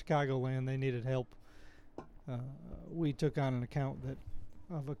flew me to Chicagoland. They needed help. We took on an account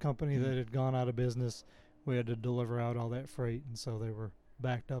of a company that had gone out of business. We had to deliver out all that freight, and so they were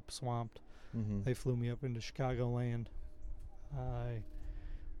backed up, swamped. Mm-hmm. They flew me up into Chicagoland. I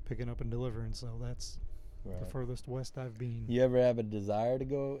picking up and delivering, so that's the furthest west I've been. You ever have a desire to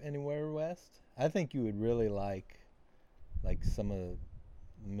go anywhere west? I think you would really like some of the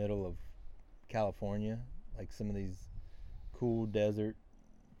middle of California, like some of these cool desert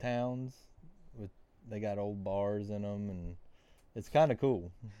towns they got old bars in them, and it's kind of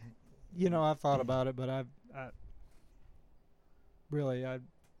cool. You know, I've thought about it, but I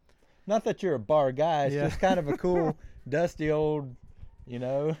not that you're a bar guy. It's Yeah. just kind of a cool, dusty old, you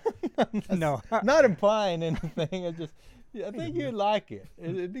know. No. Not implying anything. I think you'd like it.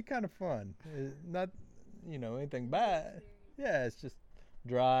 It'd be kind of fun. Not, anything bad. Yeah, it's just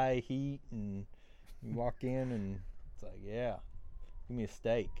dry heat, and you walk in, and it's like, yeah, give me a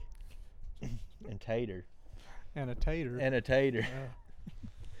steak and tater. and a tater. Yeah.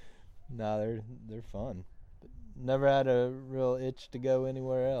 No, they're fun. Never had a real itch to go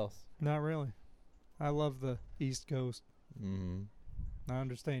anywhere else. Not really. I love the East Coast. Mm-hmm. I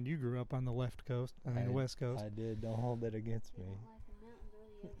understand you grew up on the left coast. The West Coast. I did. Don't hold that against me. You don't like the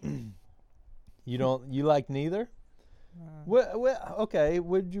mountains or the ocean. You like neither? Okay.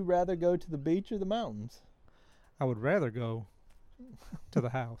 Would you rather go to the beach or the mountains? I would rather go to the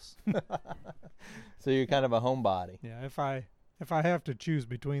house. So you're kind of a homebody. Yeah, if I have to choose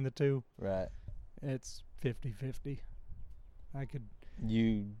between the two, Right. it's 50-50. I could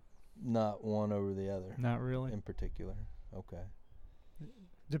You not one over the other not really. in particular. Okay.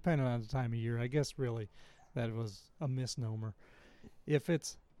 Depending on the time of year, I guess really that was a misnomer. If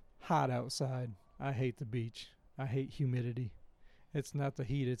it's hot outside, I hate the beach. I hate humidity. It's not the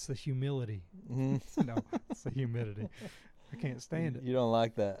heat, it's the humility. Mm-hmm. No, it's the humidity. I can't stand it. You don't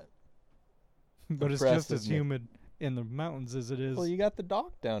like that. But it's just as oppressiveness. humid in the mountains as it is. Well, you got the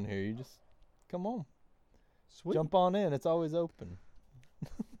dock down here. You just come on. Sweet. Jump on in. It's always open.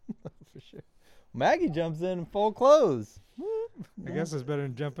 For sure. Maggie jumps in full clothes. I guess it's better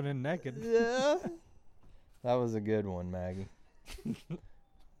than jumping in naked. Yeah. That was a good one, Maggie.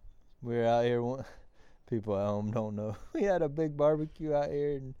 We were out here. People at home don't know. We had a big barbecue out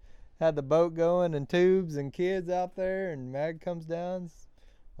here and had the boat going and tubes and kids out there. And Mag comes down.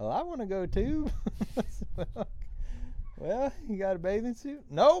 Well, I want to go too. Well, you got a bathing suit?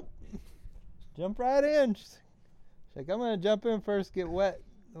 Nope. Jump right in. She's like, I'm going to jump in first, get wet.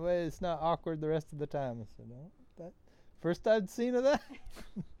 The way it's not awkward the rest of the time. I said, no, that first I'd seen of that.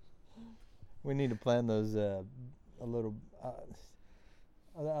 We need to plan those a little.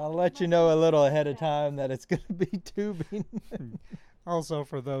 I'll let you know a little ahead of time that it's going to be tubing. Also,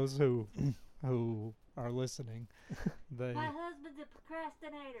 for those who are listening, they My husband's a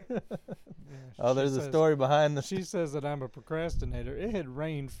procrastinator. Oh, there's a story behind the. She says that I'm a procrastinator. It had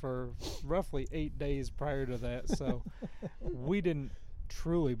rained for roughly 8 days prior to that, so we didn't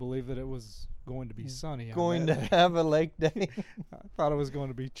truly believe that it was going to be sunny. Going to day. have a lake day. I thought it was going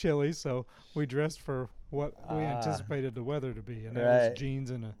to be chilly, so we dressed for what we anticipated the weather to be, and that Right. was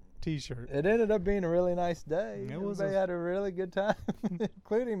jeans and a t-shirt. It ended up being a really nice day. It was Everybody a- had a really good time,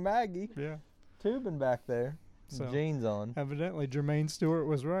 including Maggie, Yeah. tubing back there, So jeans on. evidently, Jermaine Stewart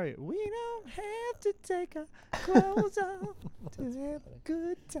was right. We don't have to take our clothes off to have a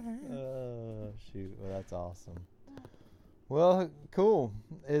good time. Oh shoot! Well, that's awesome. Well, cool.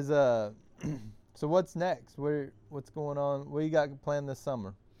 So what's next? What's going on? What you got planned this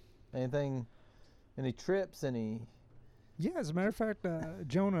summer? Anything? Any trips? Any? Yeah, as a matter of fact,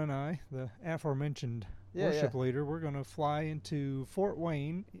 Jonah and I, the aforementioned Yeah, worship leader, we're going to fly into Fort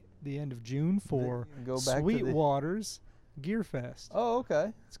Wayne the end of June for Go back to the. Sweetwater's Gear Fest. Oh,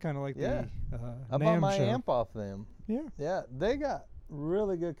 okay. It's kind of like Yeah. the I bought NAMM my show. amp off them. Yeah, Yeah, they got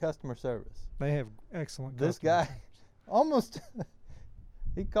really good customer service. they have excellent. This customer guy, service. almost,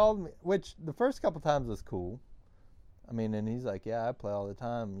 he called me, which the first couple times was cool. I mean, and he's like, yeah, I play all the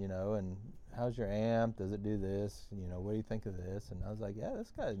time, and how's your amp? Does it do this? What do you think of this? And I was like, yeah,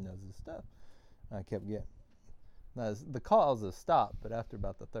 this guy knows his stuff. And I kept getting, Now, the calls have stopped, but after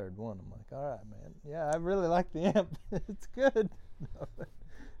about the third one, I'm like, all right, man. Yeah, I really like the amp. It's good.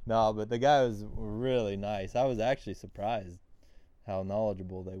 No, but the guy was really nice. I was actually surprised how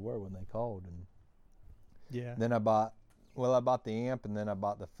knowledgeable they were when they called. And Yeah. then I bought the amp, and then I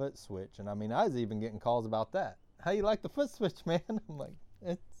bought the foot switch. And I mean, I was even getting calls about that. How you like the foot switch, man? I'm like,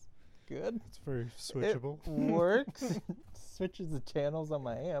 it's good. It's very switchable. It works. Switches the channels on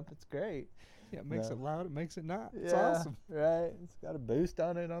my amp. It's great. Yeah, it makes No. it loud. It makes it not. It's Yeah, awesome. right. It's got a boost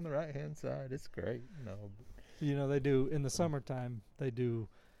on it on the right hand side. It's great. No, You know, they do in the summertime. They do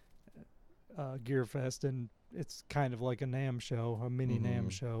Gear Fest, and it's kind of like a NAMM show, a mini NAMM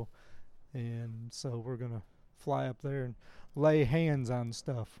Mhm. show. And so we're gonna fly up there and lay hands on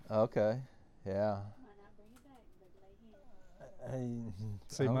stuff. okay. Yeah. Might not bring it back, but lay hands.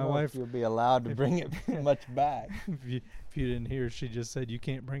 See, I don't my know if wife- you'll be allowed to if- bring it much back. if you didn't hear, she just said you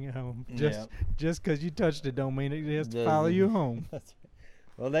can't bring it home. Yeah. Just 'cause you touched it don't mean it has to follow you home. That's right.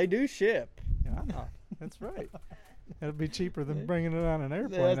 Well, they do ship. Yeah, that's right. It'll be cheaper than bringing it on an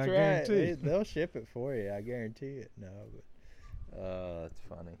airplane. That's I right. guarantee. They'll ship it for you. I guarantee it. No, but that's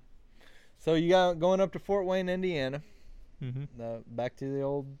funny. So you got going up to Fort Wayne, Indiana. Mm-hmm. Back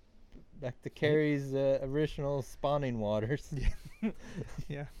to Carrie's original spawning waters.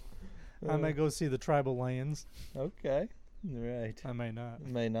 Yeah. I may go see the tribal lands. Okay. Right. I may not.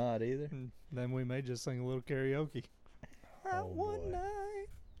 May not either. And then we may just sing a little karaoke. Oh, One boy. night.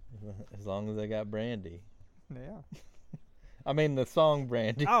 As long as they got brandy. Yeah. I mean the song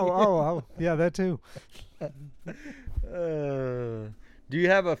brandy. Oh. Yeah, that too. Do you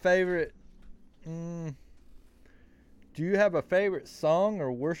have a favorite? Do you have a favorite song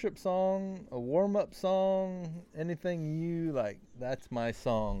or worship song, a warm-up song, anything you like? That's my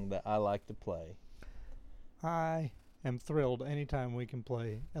song that I like to play. I am thrilled anytime we can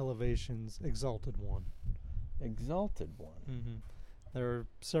play Elevation's Exalted One. Exalted One. Mm-hmm. There are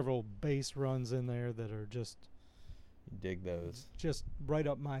several bass runs in there that are just You dig those, right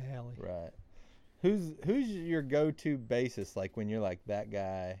up my alley. right? Who's your go-to bassist? Like when you're like that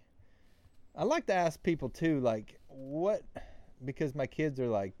guy. I like to ask people too, like what, because my kids are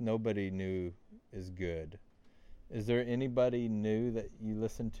like nobody new is good. Is there anybody new that you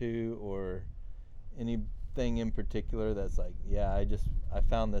listen to, or anything in particular that's like, yeah, I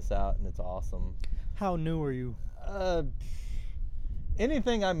found this out and it's awesome? How new are you?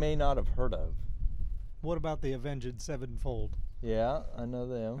 Anything I may not have heard of. What about the Avenged Sevenfold? Yeah, I know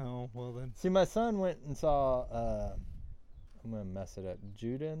them. Oh, well then. See, my son went and saw. I'm gonna mess it up.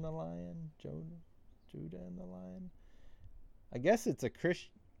 Judah and the Lion. Judah and the Lion. I guess it's a Christian.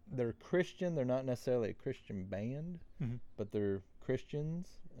 They're Christian. They're not necessarily a Christian band, Mhm. but they're Christians,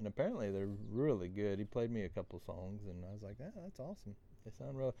 and apparently they're really good. He played me a couple songs, and I was like, that's awesome. They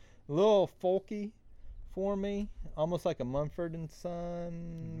sound real, a little folky for me, almost like a Mumford and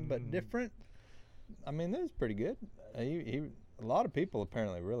Son, but different. I mean, that was pretty good. He a lot of people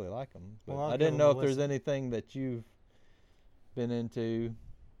apparently really like him. But Well, I'll I give didn't him know a if there's listen. anything that you've been into.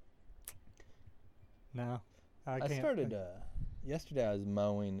 No, I I can't. started yesterday. I was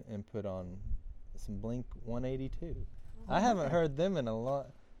mowing and put on some Blink 182. I haven't heard them in a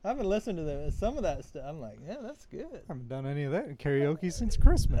lot. I haven't listened to them. Some of that stuff, I'm like, yeah, that's good. I haven't done any of that in karaoke since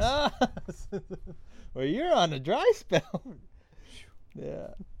Christmas. Well, you're on a dry spell. Yeah.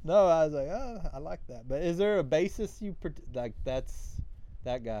 No, I was like, oh, I like that. But is there a bassist you like?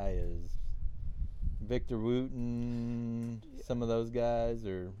 That guy is Victor Wooten. Some of those guys,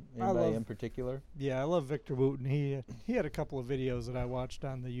 or anybody in particular? Yeah, I love Victor Wooten. He had a couple of videos that I watched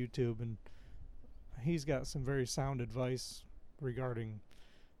on the YouTube, and he's got some very sound advice regarding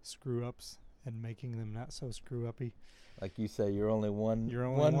screw ups and making them not so screw uppy. Like you say, you're only one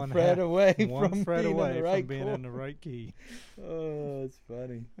one fret half- away One from fret being away in the right from being chord. in the right key. Oh, it's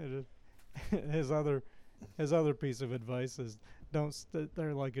funny. His other piece of advice is don't sit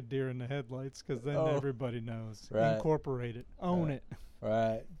there like a deer in the headlights, because then Oh. everybody knows. Right. Incorporate it. Own Right. it.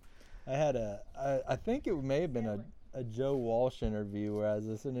 Right. I had I think it may have been a Joe Walsh interview where I was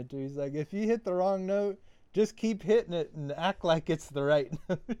listening to. He's like, if you hit the wrong note, just keep hitting it and act like it's the right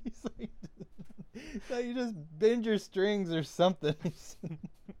note. He's like, so you just bend your strings or something.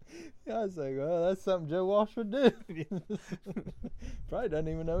 I was like, well, that's something Joe Walsh would do. Probably doesn't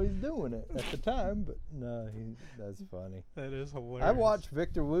even know he's doing it at the time, but no, that's funny. That is hilarious. I watched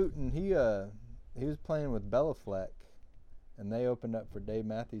Victor Wooten. He was playing with Bella Fleck, and they opened up for Dave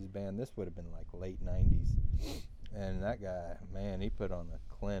Matthews Band. This would have been like late '90s, and that guy, man, he put on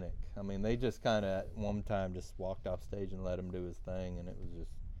a clinic. I mean, they just kind of at one time just walked off stage and let him do his thing, and it was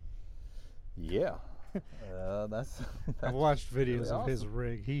just, yeah, that's I've watched videos really of his awesome.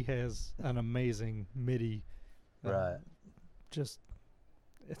 rig. He has an amazing MIDI Right. Just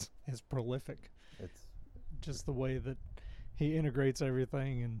it's prolific. It's Just the way that he integrates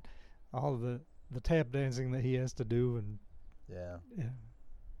everything and all the tap dancing that he has to do, and yeah.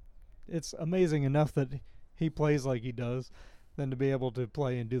 it's amazing enough that he plays like he does. Then to be able to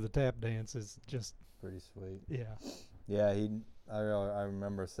play and do the tap dance is just Pretty sweet. yeah. Yeah, I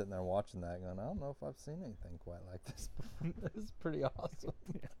remember sitting there watching that going, I don't know if I've seen anything quite like this before. It was pretty awesome.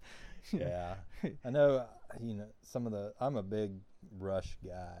 Yeah. I know, I'm a big Rush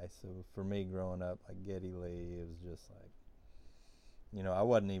guy, so for me growing up, like Geddy Lee, it was just like, I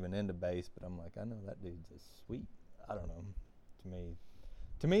wasn't even into bass, but I'm like, I know that dude's just sweet. I don't know.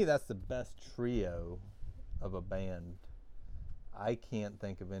 To me, that's the best trio of a band. I can't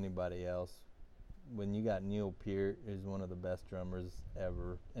think of anybody else. When you got Neil Peart, who's one of the best drummers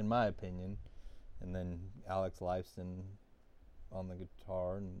ever, in my opinion, and then Alex Lifeson on the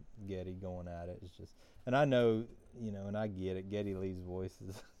guitar and Geddy going at it, it's just, and I know, and I get it, Geddy Lee's voice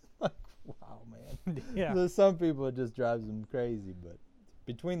is like, wow, man. Yeah. There's some people it just drives them crazy, but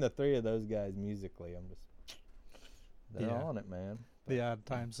between the three of those guys musically, they're on it, man. The odd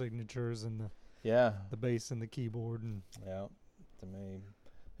time signatures and Yeah. the bass and the keyboard and Yeah, to me.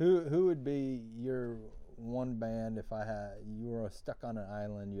 Who would be your one band if you were stuck on an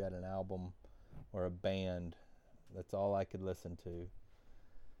island, you had an album or a band, that's all I could listen to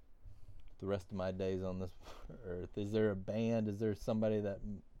the rest of my days on this earth? Is there a band? Is there somebody that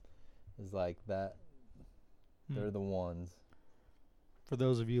is like that? They're the ones. For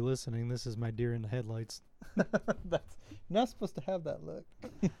those of you listening, this is my deer in the headlights. You're not supposed to have that look.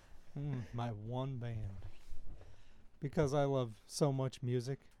 My one band. Because I love so much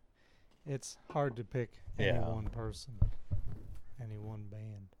music, it's hard to pick any one person, any one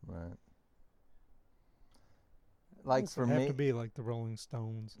band. Right. Like Does for it me, have to be like the Rolling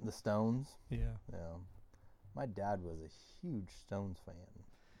Stones. the Stones. Yeah. Yeah. My dad was a huge Stones fan.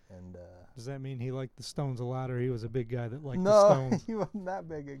 And Does that mean he liked the Stones a lot, or he was a big guy that liked the no, Stones? he wasn't that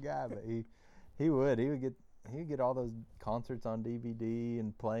big a guy, but he would get all those concerts on DVD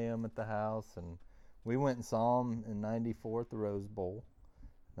and play them at the house, and we went and saw him in '94 at the Rose Bowl.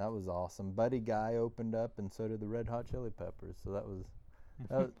 That was awesome. Buddy Guy opened up, and so did the Red Hot Chili Peppers. So that was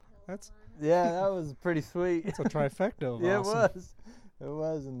That's that was pretty sweet. it's a trifecta of Yeah, awesome. it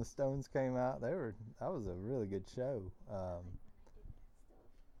was, and the Stones came out. That was a really good show.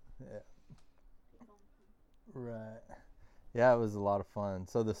 Yeah. Right. Yeah, it was a lot of fun.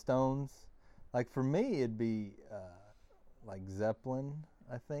 So the Stones, like for me, it'd be like Zeppelin,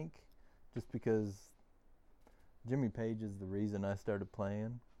 I think, just because Jimmy Page is the reason I started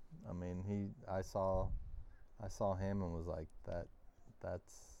playing. I mean, I saw him and was like, that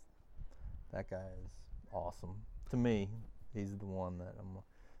guy is awesome. To me, he's the one that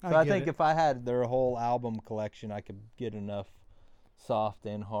I'm. So I think if I had their whole album collection, I could get enough soft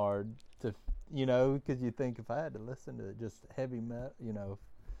and hard to, because you think if I had to listen to just heavy metal,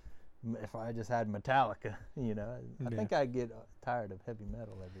 if I just had Metallica, I think I'd get tired of heavy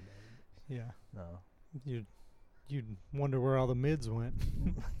metal every day. Yeah. No. You'd wonder where all the mids went.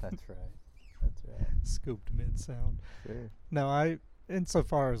 That's right. Scooped mid sound. Sure. No,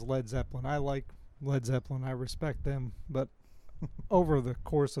 insofar as Led Zeppelin, I like Led Zeppelin. I respect them, but over the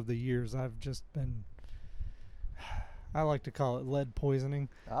course of the years, I've just been, I like to call it lead poisoning,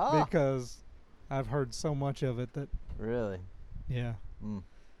 because I've heard so much of it that. Really? Yeah.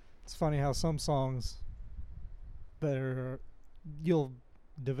 It's funny how some songs you'll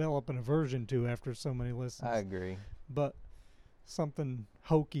develop an aversion to after so many listens. I agree. But something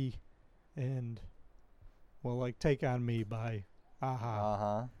hokey and, like Take On Me by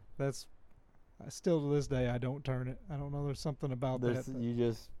Aha. That's, still to this day, I don't turn it. I don't know, there's something about that. You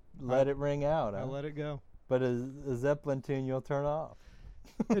just let it ring out. I let it go. But a Zeppelin tune you'll turn off.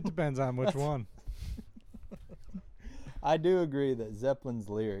 It depends on which one. I do agree that Zeppelin's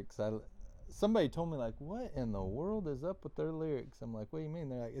lyrics, somebody told me, like, what in the world is up with their lyrics? I'm like, what do you mean?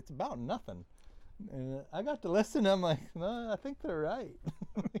 They're like, it's about nothing. And I got to listen, I'm like, no, I think they're right.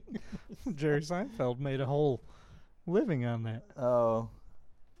 Jerry Seinfeld made a whole living on that. Oh,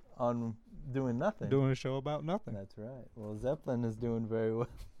 on doing nothing. Doing a show about nothing. That's right. Well, Zeppelin is doing very well.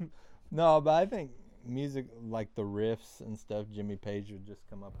 No, but I think music, like the riffs and stuff Jimmy Page would just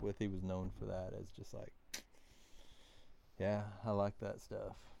come up with, he was known for that. It's just like, yeah, I like that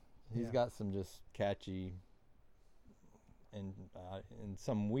stuff. He's got some just catchy and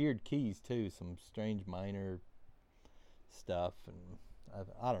some weird keys too, some strange minor stuff, and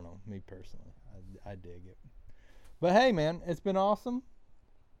I don't know, me personally, I dig it. But hey, man, it's been awesome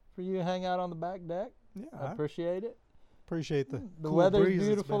for you to hang out on the back deck. Yeah, I appreciate it. Appreciate the The cool weather's breeze that's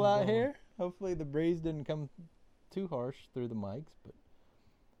beautiful been out blowing. here. Hopefully the breeze didn't come too harsh through the mics, but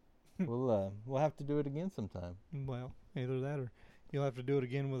we'll have to do it again sometime. Well, either that or you'll have to do it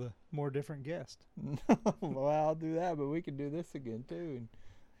again with a more different guest. Well, I'll do that, but we can do this again too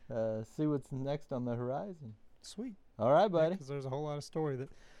and see what's next on the horizon. Sweet. All right, buddy. Because there's a whole lot of story that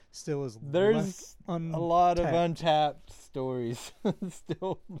still is There's a lot of untapped. untapped stories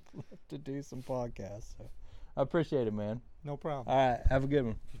still left to do some podcasts. So I appreciate it, man. No problem. All right, have a good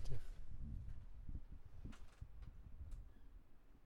one. You too.